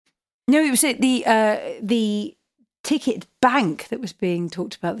No, it was the ticket bank that was being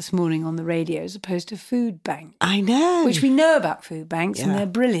talked about this morning on the radio as opposed to food bank. I know. Which we know about food banks and they're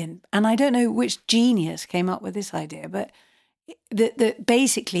brilliant. And I don't know which genius came up with this idea, but that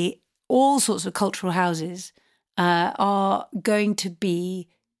basically all sorts of cultural houses are going to be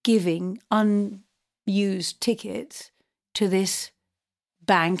giving unused tickets to this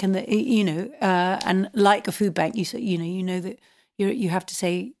bank, and and like a food bank, you know that you have to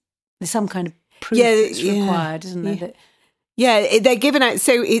say there's some kind of proof that's required, isn't there? That, they're given out.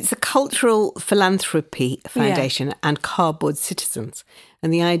 So it's a Cultural Philanthropy Foundation and Cardboard Citizens.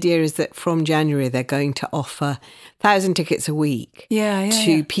 And the idea is that from January, they're going to offer 1,000 tickets a week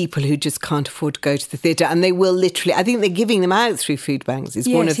to people who just can't afford to go to the theatre. And they will literally, I think they're giving them out through food banks. It's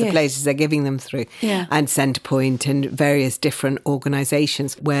one of the places they're giving them through. Yeah. And Centrepoint and various different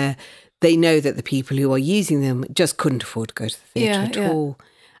organisations where they know that the people who are using them just couldn't afford to go to the theatre at all.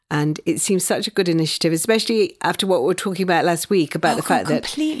 And it seems such a good initiative, especially after what we were talking about last week about the fact that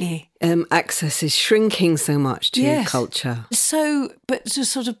access is shrinking so much to culture. But it's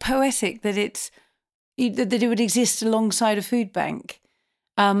just sort of poetic that that it would exist alongside a food bank,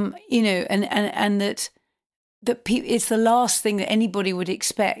 and that it's the last thing that anybody would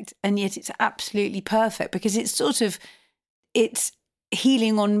expect, and yet it's absolutely perfect because it's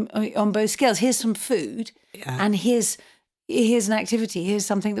healing on both scales. Here's some food, and here's an activity, here's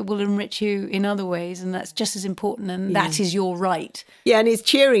something that will enrich you in other ways, and that's just as important, and that is your right. Yeah, and it's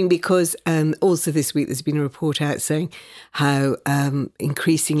cheering because also this week there's been a report out saying how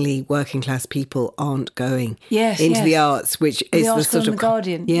increasingly working class people aren't going into the arts, which is the sort of The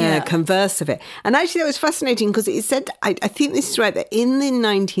Guardian. converse of it. And actually that was fascinating because it said, I think this is right, that in the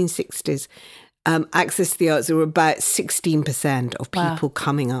 1960s, access to the arts, there were about 16% of people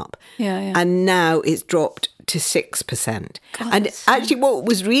coming up. And now it's dropped to 6%. And actually what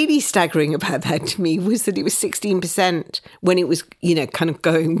was really staggering about that to me was that it was 16% when it was, kind of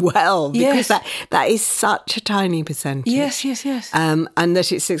going well, because that is such a tiny percentage. Yes. And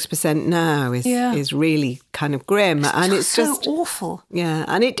that it's 6% now is really kind of grim. And it's so just awful. Yeah.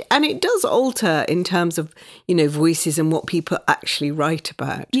 And it does alter in terms of, voices and what people actually write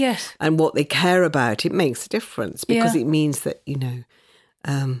about. Yes. And what they care about. It makes a difference because it means that,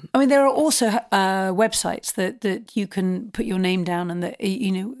 there are also websites that you can put your name down, and that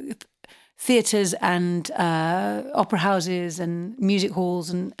theatres and opera houses and music halls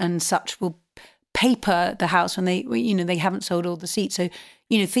and such will paper the house when they haven't sold all the seats. So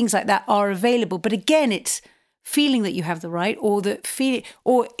things like that are available. But again, it's feeling that you have the right, or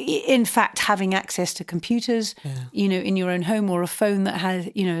in fact having access to computers, in your own home, or a phone that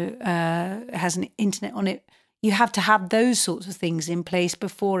has an internet on it. You have to have those sorts of things in place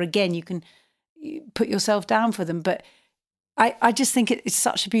before, again, you can put yourself down for them. But I just think it's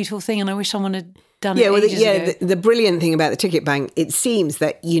such a beautiful thing, and I wish someone had done it ages ago. The brilliant thing about the ticket bank, it seems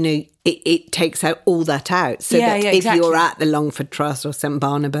that, it takes out all that out. So that if you're at the Longford Trust or St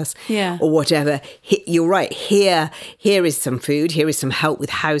Barnabas or whatever, you're right, here is some food, here is some help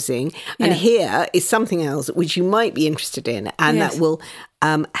with housing, and here is something else which you might be interested in, and that will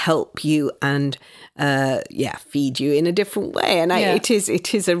help you and feed you in a different way. And it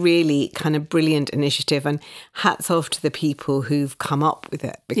is a really kind of brilliant initiative, and hats off to the people who've come up with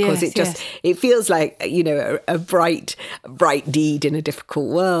it, because it feels like a bright deed in a difficult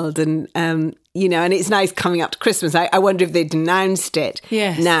world. And and it's nice coming up to Christmas. I wonder if they'd announced it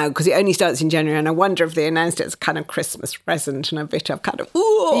now, because it only starts in January, and I wonder if they announced it as a kind of Christmas present and a bit of kind of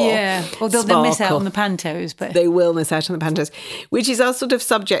or they'll miss out on the pantos, but they will miss out on the pantos, which is our sort of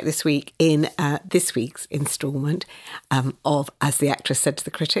subject this week in this week's instalment of As the Actress Said to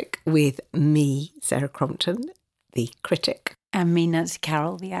the Critic, with me, Sarah Crompton, the critic, and me, Nancy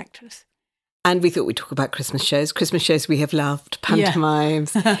Carroll, the actress. And we thought we'd talk about Christmas shows we have loved,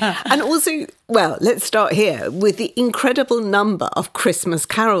 pantomimes. And also, well, let's start here with the incredible number of Christmas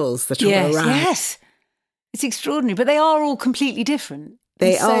carols that are around. Yes, it's extraordinary, but they are all completely different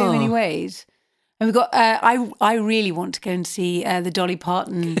in so many ways. And we've got, I really want to go and see the Dolly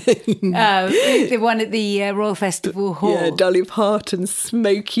Parton, the one at the Royal Festival Hall. Yeah, Dolly Parton,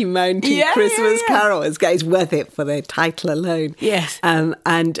 Smoky Mountain Christmas Carol. It's worth it for the title alone. Yes. And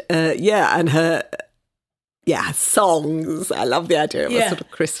her songs. I love the idea of a sort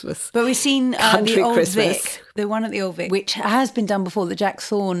of Christmas. But we've seen the Old Christmas. Vic, the one at the Old Vic, which has been done before, that Jack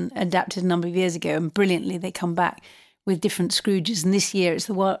Thorne adapted a number of years ago, and brilliantly they come back with different Scrooges. And this year it's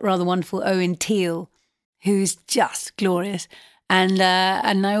the rather wonderful Owen Teale, who's just glorious. And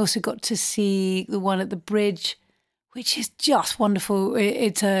I also got to see the one at the Bridge which is just wonderful.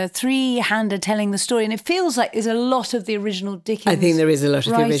 It's a three-hander telling the story, and it feels like there's a lot of the original Dickens. I think there is a lot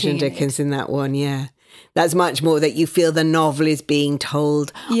of the original Dickens in that one, yeah. That's much more that you feel the novel is being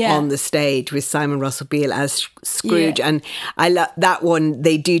told on the stage with Simon Russell Beale as Scrooge. Yeah. And I love that one.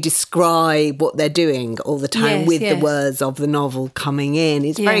 They do describe what they're doing all the time with the words of the novel coming in.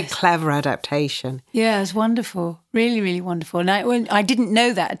 It's a very clever adaptation. Yeah, it's wonderful. Really, really wonderful. And I didn't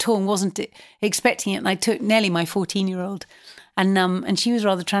know that at all and wasn't expecting it. And I took Nellie, my 14-year-old, and she was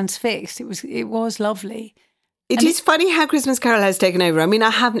rather transfixed. It was lovely. It is funny how Christmas Carol has taken over. I mean, the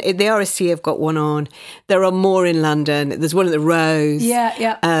RSC have got one on. There are more in London. There's one at the Rose. Yeah.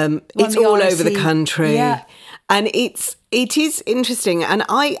 It's all over the country. Yeah. And it is interesting. And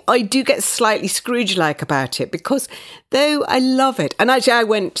I do get slightly Scrooge-like about it because though I love it, and actually I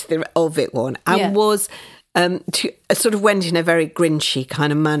went to the Old Vic one and was... sort of went in a very Grinchy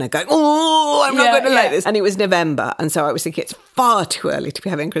kind of manner, going, oh, I'm not going to like this. And it was November, and so I was thinking it's far too early to be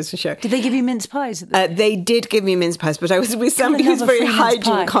having a Christmas show. Did they give you mince pies? They did give me mince pies, but I was with somebody who's very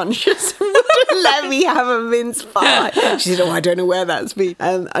hygiene conscious and wouldn't let me have a mince pie. She said, I don't know where that's been.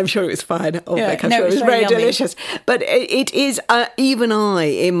 I'm sure it was fine. I'm sure it was very delicious. But it is, even I,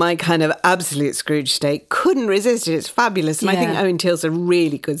 in my kind of absolute Scrooge state, couldn't resist it. It's fabulous. And I think Owen Teale's a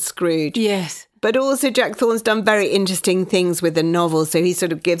really good Scrooge. Yes. But also Jack Thorne's done very interesting things with the novel. So he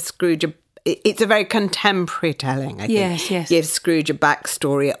sort of gives Scrooge it's a very contemporary telling, I think. Yes. Gives Scrooge a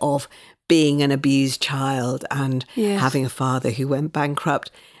backstory of being an abused child and having a father who went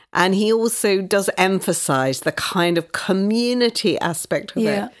bankrupt. And he also does emphasise the kind of community aspect of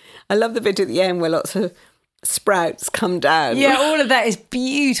it. I love the bit at the end where lots of sprouts come down. Yeah, all of that is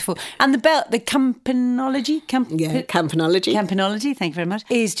beautiful. And the campanology, campanology, thank you very much,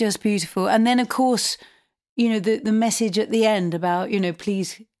 is just beautiful. And then, of course, the message at the end about,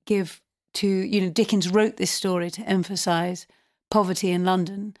 please give to, Dickens wrote this story to emphasise poverty in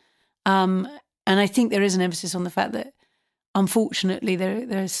London. And I think there is an emphasis on the fact that, unfortunately,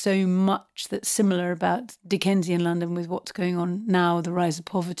 there is so much that's similar about Dickensian London with what's going on now, the rise of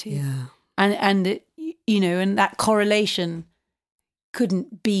poverty. Yeah. And it, and that correlation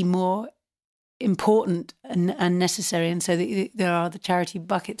couldn't be more important and necessary. And so there are the charity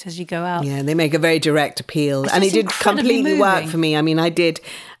buckets as you go out. Yeah, they make a very direct appeal. And it did completely work for me. I mean, I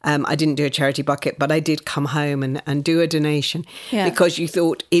didn't do a charity bucket, but I did come home and do a donation because you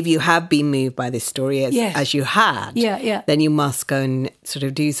thought if you have been moved by this story as you had, then you must go and sort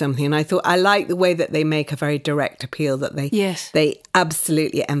of do something. And I thought I like the way that they make a very direct appeal that they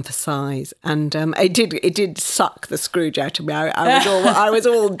absolutely emphasise. And it did suck the Scrooge out of me. I was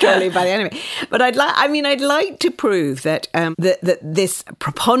all jolly by the end of it. But I'd like to prove that that this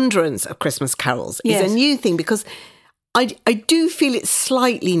preponderance of Christmas carols is a new thing because I do feel it's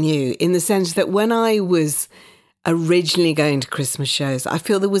slightly new in the sense that when I was originally going to Christmas shows, I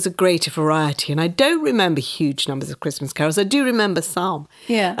feel there was a greater variety, and I don't remember huge numbers of Christmas carols. I do remember some,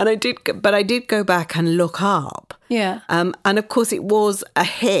 and I did go back and look up, and of course it was a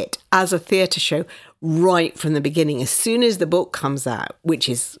hit as a theatre show right from the beginning. As soon as the book comes out, which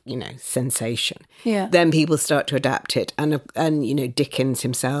is, sensation, then people start to adapt it. And Dickens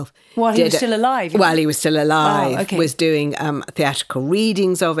himself... While he was still alive? While he was still alive, was doing theatrical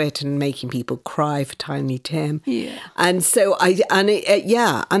readings of it and making people cry for Tiny Tim. Yeah. And so,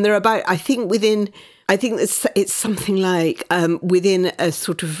 and they're about, I think it's something like within a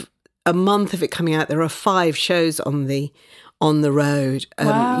sort of a month of it coming out, there are 5 shows on the road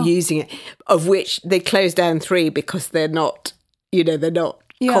using it, of which they closed down 3 because they're not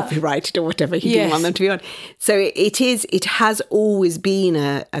copyrighted or whatever. He didn't want them to be on. So it has always been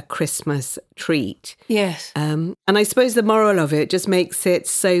a Christmas treat. Yes. And I suppose the moral of it just makes it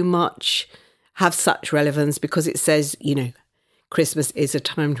have such relevance because it says, Christmas is a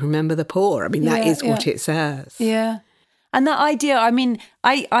time to remember the poor. I mean, that is what it says. Yeah. And that idea, I mean,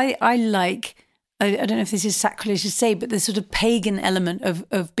 I like... I don't know if this is sacrilege to say, but the sort of pagan element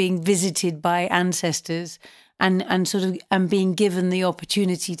of being visited by ancestors and sort of and being given the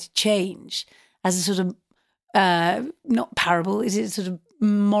opportunity to change as a sort of not parable, is it sort of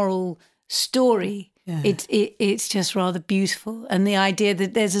moral story? Yeah. It's just rather beautiful, and the idea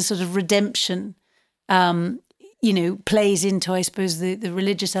that there's a sort of redemption, plays into, I suppose, the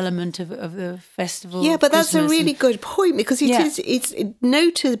religious element of the festival. Yeah, but that's a really good point because it's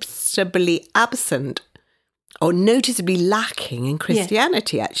noticeably absent or noticeably lacking in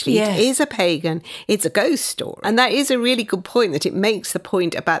Christianity, actually. Yes. It is a pagan, it's a ghost story. And that is a really good point, that it makes the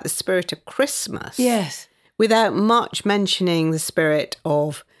point about the spirit of Christmas. Yes. Without much mentioning the spirit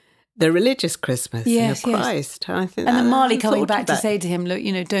of the religious Christmas of Christ. Yes. And then Marley coming back to say to him, look,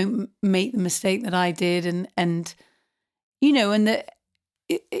 don't make the mistake that I did and and that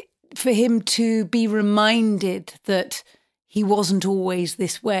for him to be reminded that he wasn't always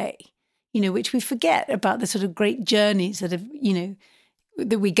this way, which we forget about the sort of great journeys that have,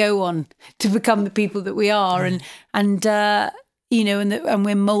 that we go on to become the people that we are, and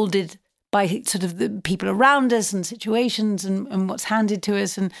we're molded by sort of the people around us and situations and what's handed to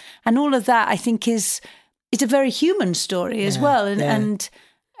us, and all of that, I think it's a very human story as well,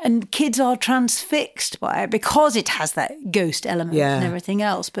 and kids are transfixed by it because it has that ghost element and everything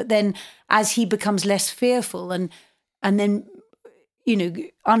else. But then as he becomes less fearful and then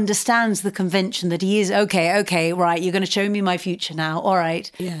understands the convention that he is okay, right, you're going to show me my future now, all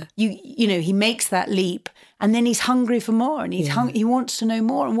right, he makes that leap, and then he's hungry for more, and he wants to know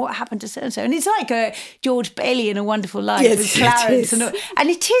more, and what happened to so and so, and it's like George Bailey in A Wonderful Life with Clarence, and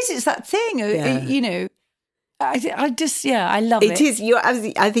it's that thing, I love it. It is.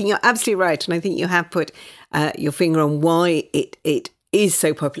 I think you're absolutely right, and I think you have put your finger on why it is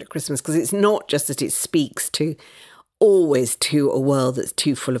so popular at Christmas, because it's not just that it speaks always to a world that's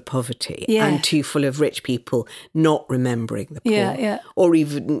too full of poverty and too full of rich people not remembering the poor, or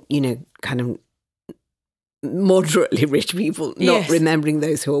even kind of moderately rich people not remembering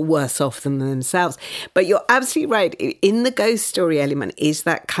those who are worse off than themselves. But you're absolutely right. In the ghost story element is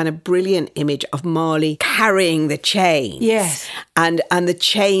that kind of brilliant image of Marley carrying the chains. Yes. And the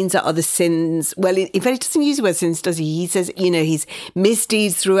chains are the sins. Well, in fact, he doesn't use the word sins, does he? He says, he's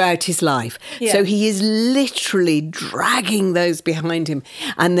misdeeds throughout his life. Yeah. So he is literally dragging those behind him,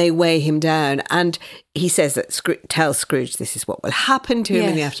 and they weigh him down. And he says that tells Scrooge this is what will happen to him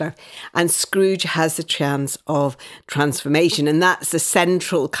in the afterlife. And Scrooge has the chance of transformation. And that's the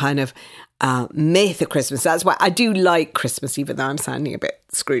central kind of myth of Christmas. That's why I do like Christmas, even though I'm sounding a bit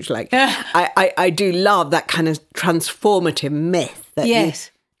Scrooge-like. I do love that kind of transformative myth that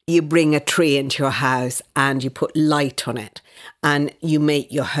you bring a tree into your house and you put light on it and you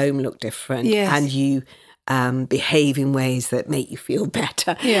make your home look different and you behave in ways that make you feel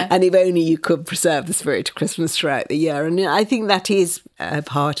better. Yeah. And if only you could preserve the spirit of Christmas throughout the year. And I think that is a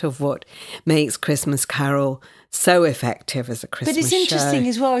part of what makes Christmas Carol so effective as a Christmas show. But it's interesting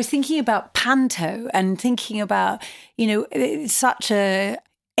as well. I was thinking about Panto and thinking about, it's such a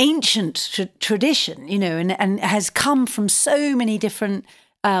ancient tradition, and has come from so many different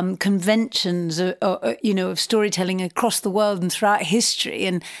conventions, of storytelling across the world and throughout history.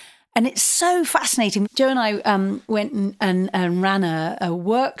 And it's so fascinating. Joe and I went and ran a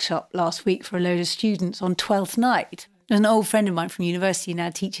workshop last week for a load of students on Twelfth Night. An old friend of mine from university now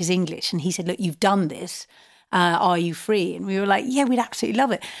teaches English, and he said, look, you've done this. Are you free? And we were like, yeah, we'd absolutely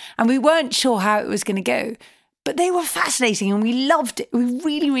love it. And we weren't sure how it was going to go, but they were fascinating and we loved it. We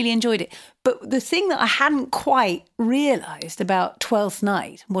really, really enjoyed it. But the thing that I hadn't quite realised about Twelfth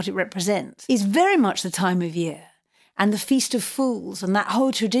Night and what it represents is very much the time of year. And the Feast of Fools and that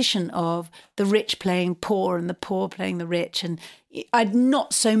whole tradition of the rich playing poor and the poor playing the rich. And I'd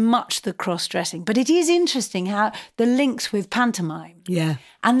not so much the cross-dressing, but it is interesting how the links with pantomime. Yeah.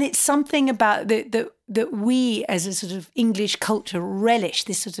 And it's something about that we as a sort of English culture relish,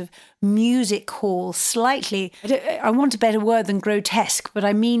 this sort of music hall, slightly, I want a better word than grotesque, but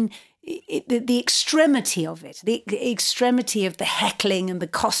I mean the extremity of it, the extremity of the heckling and the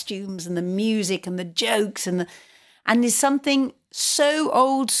costumes and the music and the jokes and there's something so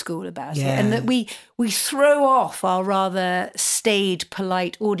old school about it, and that we throw off our rather staid,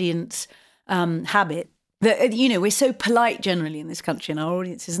 polite audience habit. That we're so polite generally in this country in our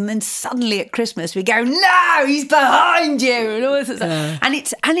audiences, and then suddenly at Christmas we go, "No, he's behind you," and all this stuff.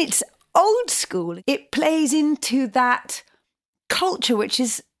 And it's old school. It plays into that culture which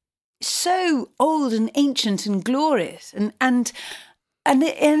is so old and ancient and glorious, and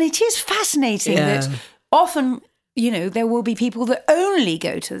it is fascinating that often. There will be people that only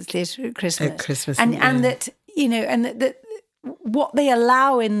go to the theatre at Christmas. And that, and that what they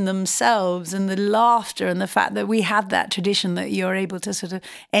allow in themselves and the laughter and the fact that we have that tradition that you're able to sort of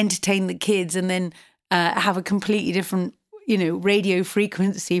entertain the kids and then have a completely different, radio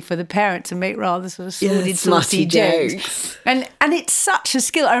frequency for the parents and make rather sort of sordid, saucy jokes. And it's such a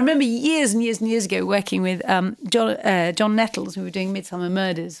skill. I remember years and years and years ago working with John Nettles, we were doing Midsummer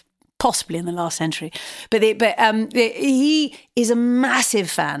Murders, possibly in the last century. But he is a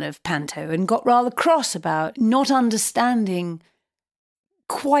massive fan of Panto and got rather cross about not understanding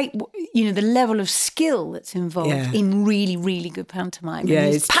quite, the level of skill that's involved in really, really good pantomime. Yeah,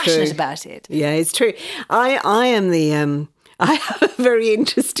 he's passionate about it. Yeah, it's true. I am I have a very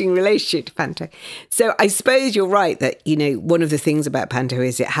interesting relationship to Panto. So I suppose you're right that, one of the things about Panto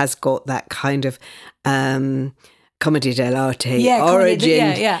is it has got that kind of comedy dell'arte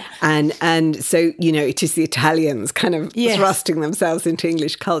origin. And so, it is the Italians kind of thrusting themselves into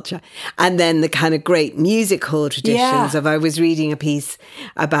English culture. And then the kind of great music hall traditions of, I was reading a piece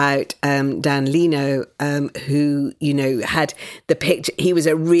about Dan Leno, who, had the picture. He was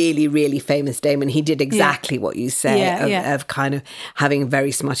a really, really famous dame, and he did exactly what you say of kind of having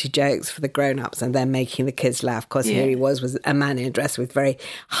very smutty jokes for the grown-ups and then making the kids laugh. Of course, here he was a man in a dress with very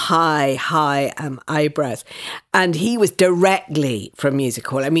high eyebrows. And he was directly from music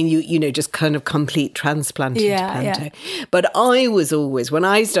hall. I mean, just kind of complete transplant into panto. But I was always, when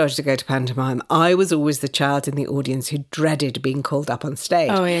I started to go to pantomime, I was always the child in the audience who dreaded being called up on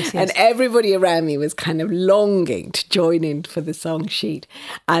stage. Oh, yes. And everybody around me was kind of longing to join in for the song sheet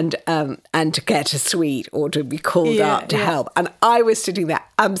and to get a suite or to be called up to help. And I was sitting there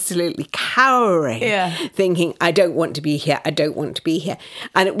absolutely cowering, thinking, I don't want to be here. I don't want to be here.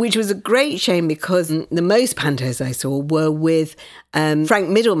 And which was a great shame, because the most pantos I saw were with Frank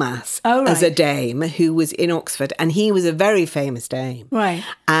Middlemass as a dame who was in Oxford, and he was a very famous dame. Right.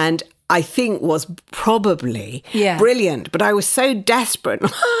 And I think was probably brilliant, but I was so desperate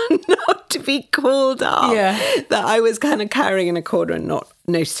not to be called up that I was kind of cowering in a corner and not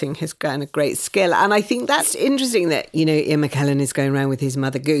noticing his kind of great skill. And I think that's interesting that, Ian McKellen is going around with his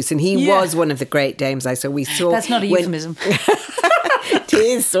Mother Goose, and he was one of the great dames I saw. We saw that's not a euphemism. It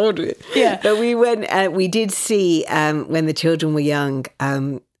is sort of. Yeah. But we did see when the children were young,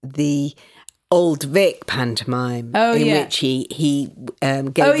 the Old Vic pantomime which he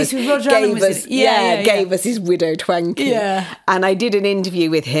gave us his Widow Twankey. Yeah. And I did an interview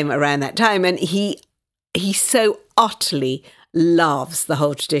with him around that time, and he so utterly loves the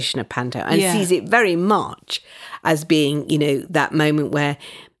whole tradition of panto and sees it very much as being, that moment where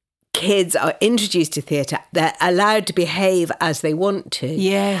kids are introduced to theatre, they're allowed to behave as they want to.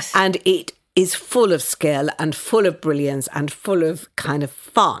 Yes. And it is full of skill and full of brilliance and full of kind of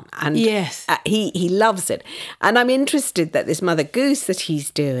fun. And he loves it. And I'm interested that this Mother Goose that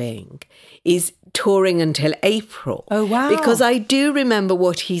he's doing is touring until April. Oh, wow. Because I do remember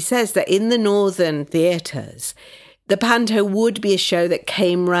what he says, that in the northern theatres, the panto would be a show that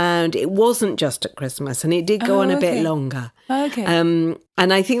came round. It wasn't just at Christmas, and it did go on a bit longer. Okay.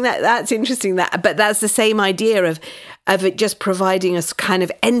 And I think that's interesting. But that's the same idea of it just providing us kind of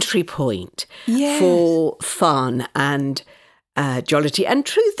entry point for fun and jollity and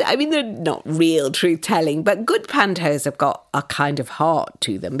truth. I mean, they're not real truth telling, but good pantos have got a kind of heart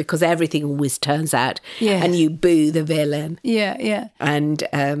to them, because everything always turns out, and you boo the villain. Yeah. And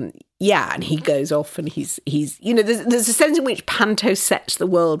and he goes off, and he's there's a sense in which panto sets the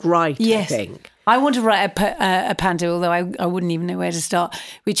world right. Yes. I think. I want to write a panto, although I wouldn't even know where to start,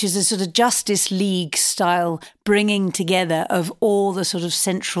 which is a sort of Justice League style bringing together of all the sort of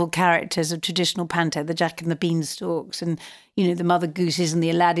central characters of traditional panto, the Jack and the Beanstalks and, the Mother Gooses and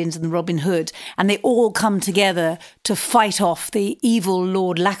the Aladdins and the Robin Hood, and they all come together to fight off the evil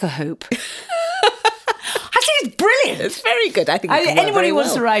Lord Lackhope. I think it's brilliant. It's very good. I think anybody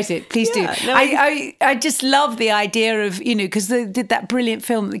wants to write it, please do. No, I just love the idea of, because they did that brilliant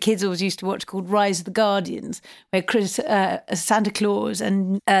film that the kids always used to watch called Rise of the Guardians, where Santa Claus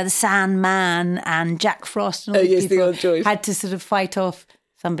and the Sandman and Jack Frost and all these people had to sort of fight off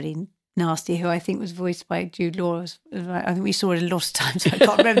somebody nasty, who I think was voiced by Jude Law. I think we saw it a lot of times. I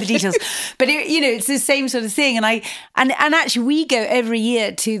can't remember the details, but it's the same sort of thing. And actually, we go every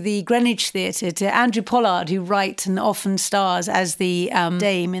year to the Greenwich Theatre to Andrew Pollard, who writes and often stars as the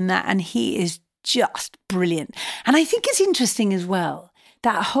dame in that, and he is just brilliant. And I think it's interesting as well,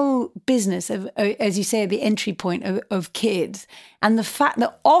 that whole business of, as you say, the entry point of kids, and the fact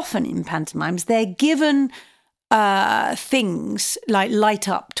that often in pantomimes they're given things like light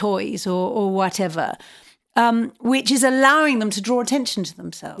up toys or whatever, which is allowing them to draw attention to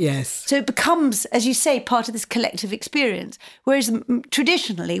themselves. Yes. So it becomes, as you say, part of this collective experience. Whereas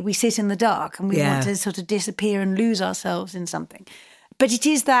traditionally we sit in the dark and we want to sort of disappear and lose ourselves in something. But it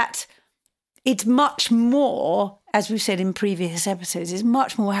is that it's much more, as we've said in previous episodes, it's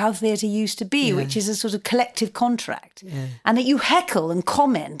much more how theatre used to be, which is a sort of collective contract. Yeah. And that you heckle and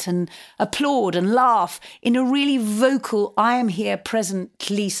comment and applaud and laugh in a really vocal, I am here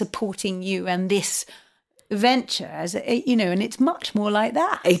presently supporting you and this venture, and it's much more like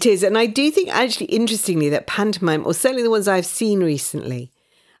that. It is. And I do think, actually, interestingly, that pantomime, or certainly the ones I've seen recently,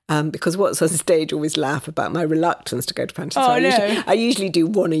 because what's on stage always laugh about my reluctance to go to Panto. Oh, I usually do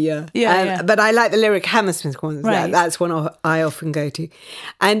one a year. But I like the Lyric Hammersmith ones. Right. That's one I often go to.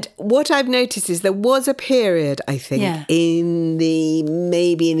 And what I've noticed is there was a period, I think,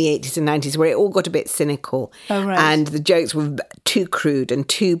 maybe in the 80s and 90s where it all got a bit cynical. Oh, right. And the jokes were too crude and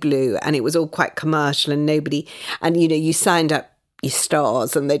too blue, and it was all quite commercial, and nobody, and you signed up your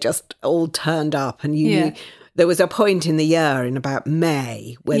stars and they just all turned up, and you knew. There was a point in the year in about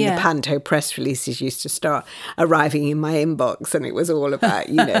May when the Panto press releases used to start arriving in my inbox, and it was all about,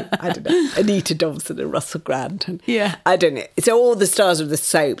 I don't know, Anita Dobson and Russell Grant. And I don't know. So all the stars of the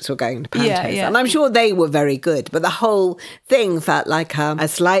soaps were going to Pantos. And I'm sure they were very good, but the whole thing felt like a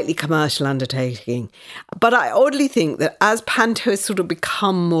slightly commercial undertaking. But I oddly think that as Panto has sort of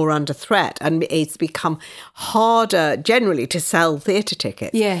become more under threat and it's become harder generally to sell theatre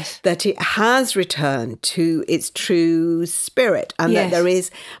tickets, that it has returned to its true spirit, and that there is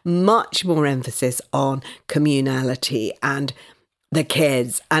much more emphasis on communality and the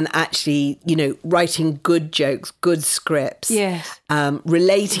kids, and actually, writing good jokes, good scripts,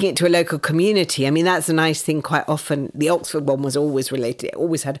 relating it to a local community. I mean, that's a nice thing. Quite often, the Oxford one was always related. It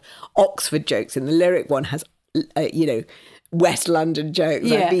always had Oxford jokes, and the Lyric one has, West London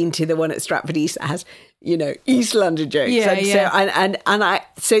jokes. I've been to the one at Stratford East that has, East London jokes.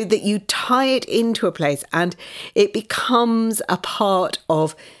 So that you tie it into a place and it becomes a part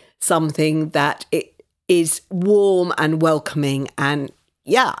of something that it is warm and welcoming, and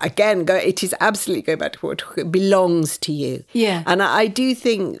it is absolutely, go back to what it belongs to you. And I do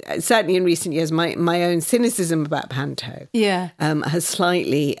think, certainly in recent years, my own cynicism about Panto has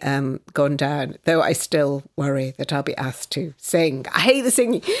slightly gone down, though I still worry that I'll be asked to sing. I hate the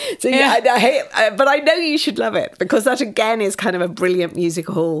singing. So I hate it, but I know you should love it, because that again is kind of a brilliant music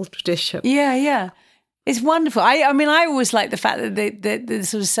hall tradition. It's wonderful. I mean, I always like the fact that the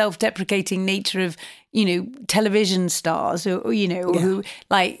sort of self-deprecating nature of, television stars, who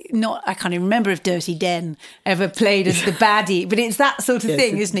I can't even remember if Dirty Den ever played as the baddie, but it's that sort of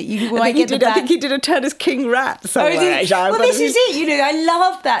thing, isn't it? I think he did a turn as King Rat somewhere. Well, this is it. I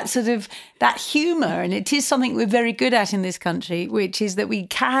love that sort of, that humour, and it is something we're very good at in this country, which is that we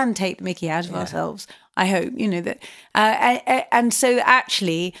can take the mickey out of ourselves. I hope, that. And so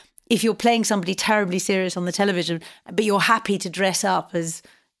actually, if you're playing somebody terribly serious on the television, but you're happy to dress up as,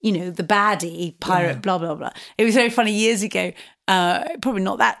 the baddie, pirate, blah, blah, blah. It was very funny years ago, probably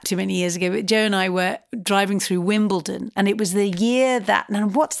not that too many years ago, but Joe and I were driving through Wimbledon, and it was the year that, now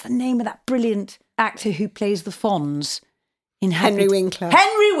what's the name of that brilliant actor who plays the Fonz? Henry Winkler.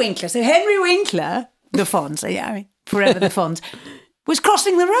 Henry Winkler. So Henry Winkler, the Fonz, forever the Fonz, was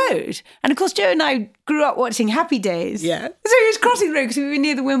crossing the road. And of course, Joe and I grew up watching Happy Days. So he was crossing the road because we were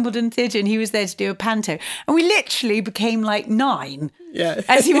near the Wimbledon Theatre, and he was there to do a panto. And we literally became like 9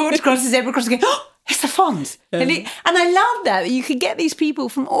 as he walked across the zebra crossing, going, oh, it's the Fonz. And I love that you could get these people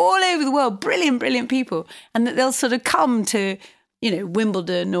from all over the world, brilliant, brilliant people, and that they'll sort of come to,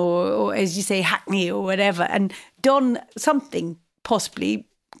 Wimbledon or as you say, Hackney or whatever, and don something possibly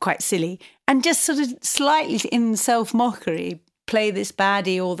quite silly and just sort of slightly in self-mockery play this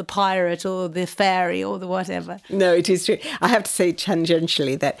baddie or the pirate or the fairy or the whatever. No, it is true. I have to say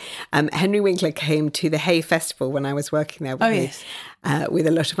tangentially that Henry Winkler came to the Hay Festival when I was working there with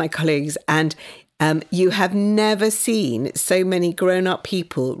a lot of my colleagues, and you have never seen so many grown-up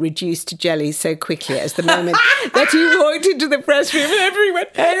people reduced to jelly so quickly as the moment that he walked into the press room and everyone,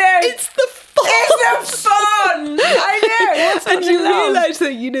 hello, it's the fun. It's the fun. I know. And you realise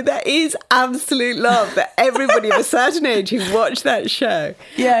that, that is absolute love, that everybody of a certain age who watched that show.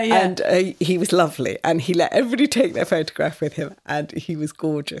 And he was lovely, and he let everybody take their photograph with him, and he was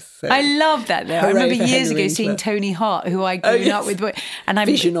gorgeous. So. I love that, though. I remember years ago seeing Tony Hart, who I grew up with. And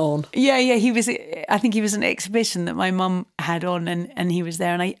Vision on. He was, I think he was an exhibition that my mum had on, and he was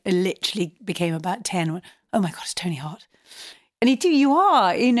there, and I literally became about 10 and went, oh my God, it's Tony Hart. And you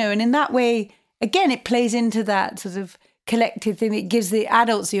are, and in that way, again, it plays into that sort of collective thing. It gives the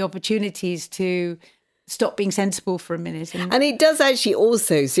adults the opportunities to stop being sensible for a minute. And it does actually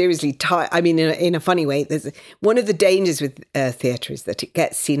also seriously tie, I mean, in a funny way, there's one of the dangers with theatre is that it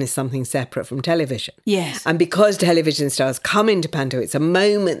gets seen as something separate from television. Yes. And because television stars come into Panto, it's a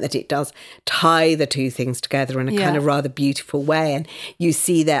moment that it does tie the two things together in a kind of rather beautiful way, and you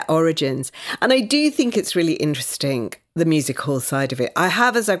see their origins. And I do think it's really interesting the music hall side of it. I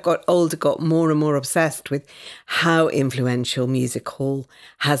have, as I've got older, got more and more obsessed with how influential music hall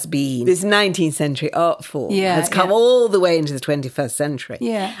has been. This 19th century art form has come all the way into the 21st century.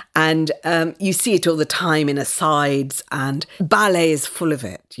 Yeah. And you see it all the time in asides, and ballet is full of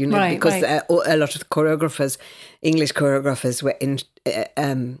it, you know, because a lot of the choreographers, English choreographers, were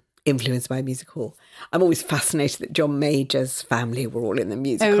influenced by music hall. I'm always fascinated that John Major's family were all in the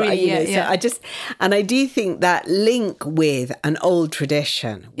music hall. Really? So I do think that link with an old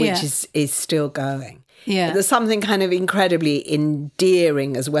tradition, which is still going. Yeah. There's something kind of incredibly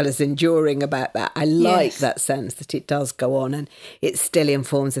endearing as well as enduring about that. I like that sense that it does go on and it still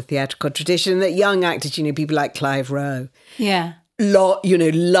informs the theatrical tradition, that young actors, you know, people like Clive Rowe. Yeah.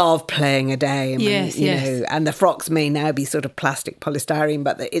 Love playing a dame. Yes, and, you know, and the frocks may now be sort of plastic polystyrene,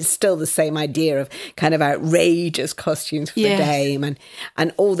 but it's still the same idea of kind of outrageous costumes for the dame,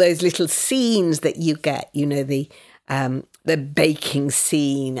 and all those little scenes that you get, you know, the baking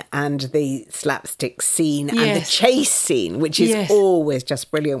scene and the slapstick scene and the chase scene, which is always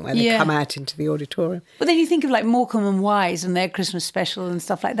just brilliant when they come out into the auditorium. But then you think of like Morecambe and Wise and their Christmas special and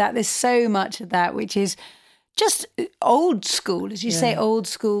stuff like that. There's so much of that, which is just old school, as you say, old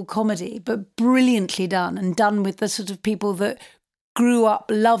school comedy, but brilliantly done, and done with the sort of people that grew up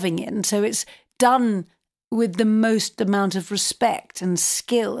loving it. And so it's done with the most amount of respect and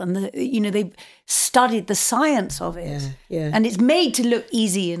skill, and they've studied the science of it. And it's made to look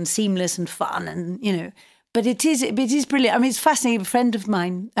easy and seamless and fun, and you know. But it is brilliant. I mean, it's fascinating. A friend of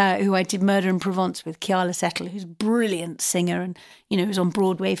mine who I did Murder in Provence with, Chiara Settle, who's a brilliant singer and, you know, was on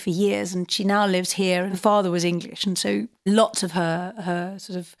Broadway for years, and she now lives here. And her father was English, and so lots of her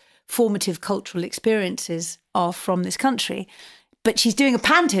sort of formative cultural experiences are from this country. But she's doing a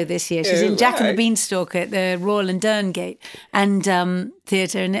panto this year. She's in Jack and the Beanstalk at the Royal and Derngate and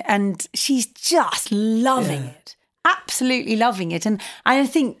Theatre, and she's just loving it. Absolutely loving it. And I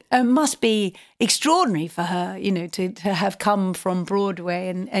think it must be extraordinary for her, you know, to have come from Broadway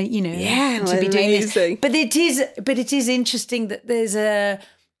and you know, to be doing this. But it is interesting that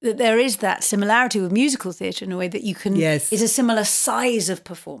there is that similarity with musical theatre in a way that you can, is a similar size of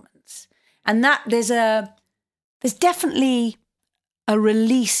performance. And that there's definitely a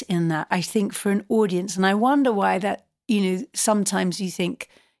release in that, I think, for an audience. And I wonder why that, you know, sometimes you think,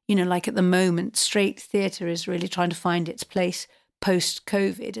 you know, like at the moment, straight theatre is really trying to find its place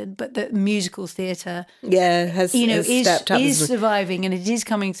post-COVID, but the musical theatre, is surviving, and it is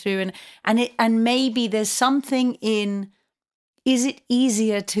coming through, and maybe there's something in, is it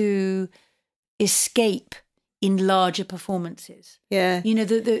easier to escape in larger performances? Yeah, you know,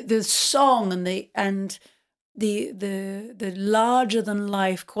 the song and the larger than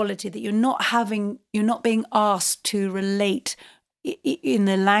life quality that you're not being asked to relate in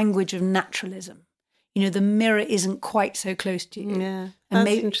the language of naturalism. You know, the mirror isn't quite so close to you. Yeah, that's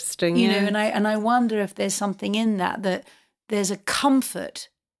interesting. You know, and I wonder if there's something in that there's a comfort,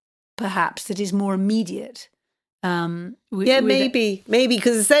 perhaps, that is more immediate. Maybe,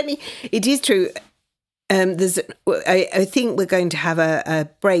 because certainly it is true. I think we're going to have a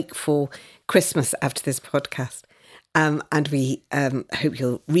break for Christmas after this podcast. And we hope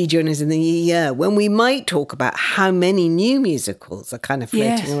you'll rejoin us in the new year when we might talk about how many new musicals are kind of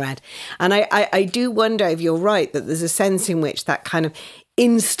floating around. And I do wonder if you're right, that there's a sense in which that kind of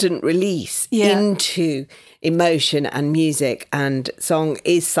instant release into emotion and music and song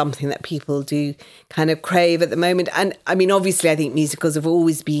is something that people do kind of crave at the moment. And I mean, obviously, I think musicals have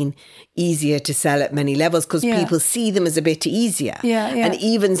always been easier to sell at many levels because people see them as a bit easier. And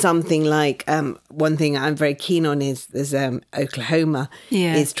even something like, one thing I'm very keen on is there's Oklahoma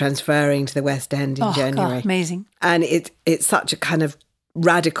is transferring to the West End in January. God, amazing. And it's such a kind of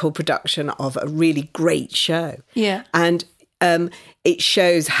radical production of a really great show. And it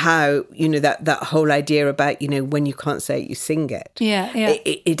shows how, you know, that whole idea about, you know, when you can't say it, you sing it.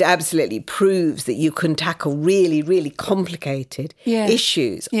 It absolutely proves that you can tackle really, really complicated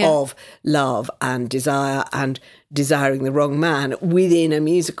issues of love and desire and desiring the wrong man within a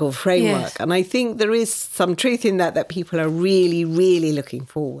musical framework. And I think there is some truth in that people are really, really looking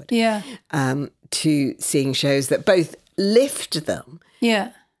forward to seeing shows that both lift them.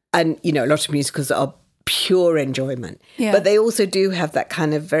 And, you know, a lot of musicals are pure enjoyment, but they also do have that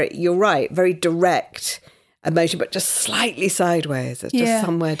kind of very direct emotion, but just slightly sideways. It's just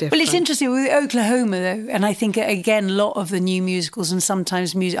somewhere different. Well, it's interesting with Oklahoma, though, and I think again a lot of the new musicals and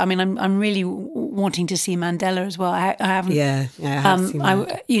sometimes music. I mean, I'm really wanting to see Mandela as well. I haven't. I have seen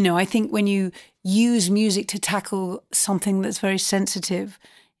that. You know, I think when you use music to tackle something that's very sensitive,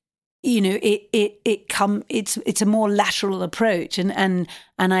 you know, it's a more lateral approach, and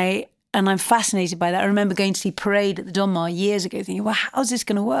and I'm fascinated by that. I remember going to see Parade at the Donmar years ago, thinking, well, how's this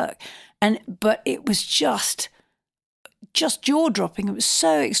going to work? But it was just jaw-dropping. It was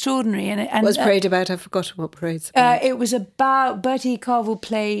so extraordinary. And what's Parade about? I've forgotten what Parade's about. It was about Bertie Carvel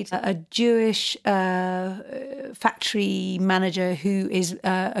played a Jewish factory manager who is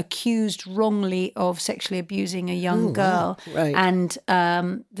accused wrongly of sexually abusing a young girl. Wow. Right. And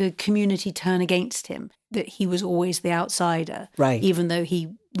the community turn against him, that he was always the outsider, right, even though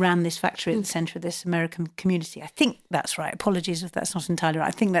he ran this factory at the centre of this American community. I think that's right. Apologies if that's not entirely right.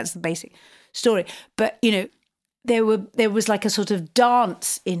 I think that's the basic story. But, there was like a sort of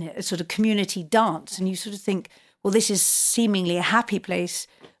dance in it, a sort of community dance. And you sort of think, well, this is seemingly a happy place,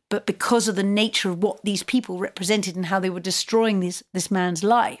 but because of the nature of what these people represented and how they were destroying this man's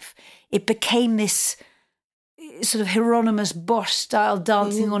life, it became this sort of Hieronymus Bosch style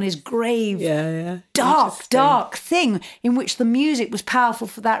dancing on his grave. Yeah. Dark thing in which the music was powerful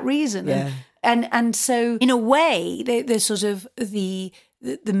for that reason. Yeah. And so in a way, there's sort of the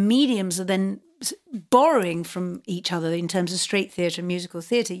mediums are then borrowing from each other in terms of straight theatre and musical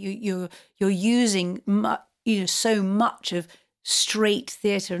theatre. You're using so much of straight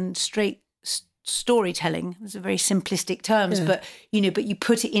theatre and straight storytelling. Those are very simplistic terms, but you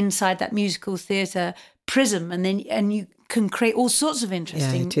put it inside that musical theatre prism, and you can create all sorts of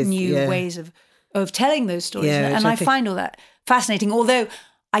interesting new ways of telling those stories. And I find all that fascinating. Although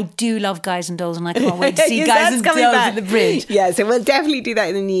I do love Guys and Dolls, and I can't wait to see Guys and Dolls at the Bridge. Yeah, so we'll definitely do that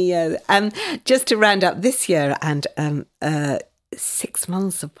in the new year. Just to round up this year and 6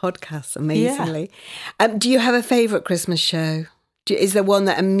 months of podcasts, amazingly. Yeah. Do you have a favourite Christmas show? Is there one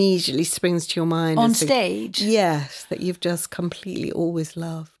that immediately springs to your mind? On stage? Yes, that you've just completely always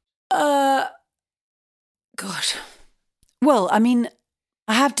loved. God. Well, I mean,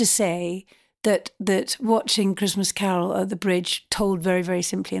 I have to say that watching Christmas Carol at the Bridge, told very, very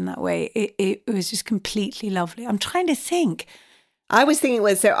simply in that way, it was just completely lovely. I'm trying to think. I was thinking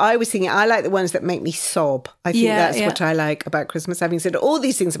I like the ones that make me sob. I think that's what I like about Christmas. Having said all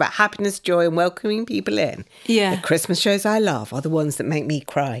these things about happiness, joy and welcoming people in, the Christmas shows I love are the ones that make me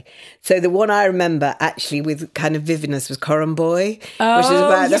cry. So the one I remember actually with kind of vividness was Coram Boy, which is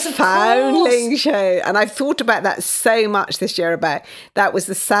about the foundling show. And I've thought about that so much this year, about that was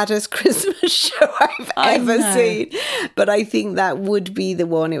the saddest Christmas show I've ever seen. But I think that would be the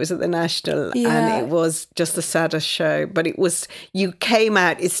one. It was at the National and it was just the saddest show. But it was... You came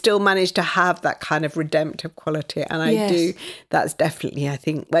out, it still managed to have that kind of redemptive quality. And I do, that's definitely, I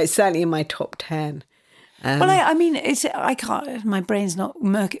think, well, it's certainly in my top 10. Well, I mean, I can't, my brain's not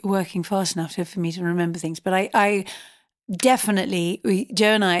working fast enough for me to remember things. But I definitely, Joe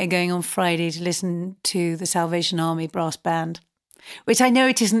and I are going on Friday to listen to the Salvation Army brass band, which I know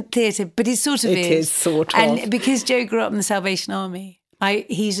it isn't theatre, but it sort of is. It is sort of. And because Joe grew up in the Salvation Army,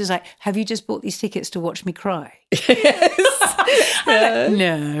 he's just like, have you just bought these tickets to watch me cry? Yes. Like,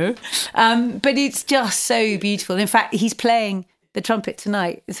 no. But it's just so beautiful. In fact, he's playing the trumpet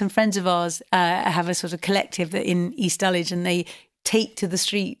tonight. Some friends of ours have a sort of collective that in East Dulwich, and they take to the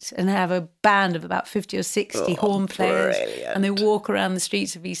street and have a band of about 50 or 60 horn players. Brilliant. And they walk around the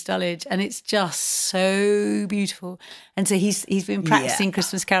streets of East Dulwich, and it's just so beautiful. And so he's been practicing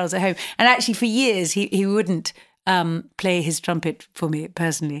Christmas carols at home. And actually for years he wouldn't play his trumpet for me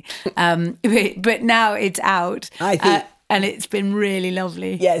personally. But now it's out. I think. And it's been really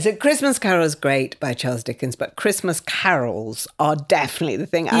lovely. Yeah, so Christmas Carol is great by Charles Dickens, but Christmas carols are definitely the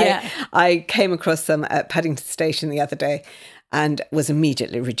thing. Yeah. I came across them at Paddington Station the other day and was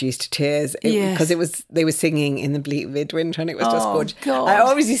immediately reduced to tears because they were singing in the bleak midwinter, and it was just gorgeous. God. I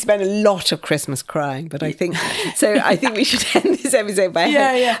obviously spent a lot of Christmas crying, but I think we should end this episode by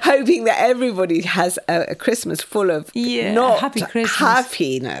hoping that everybody has a Christmas full of not happy Christmas.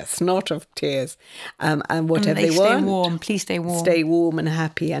 Happiness, not of tears, and whatever they want. Stay warm. Please stay warm. Stay warm and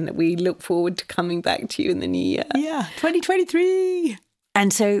happy, and we look forward to coming back to you in the new year. Yeah, 2023.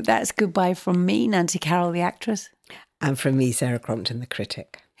 And so that's goodbye from me, Nancy Carroll, the actress. And from me, Sarah Crompton, the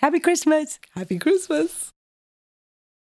critic. Happy Christmas. Happy Christmas.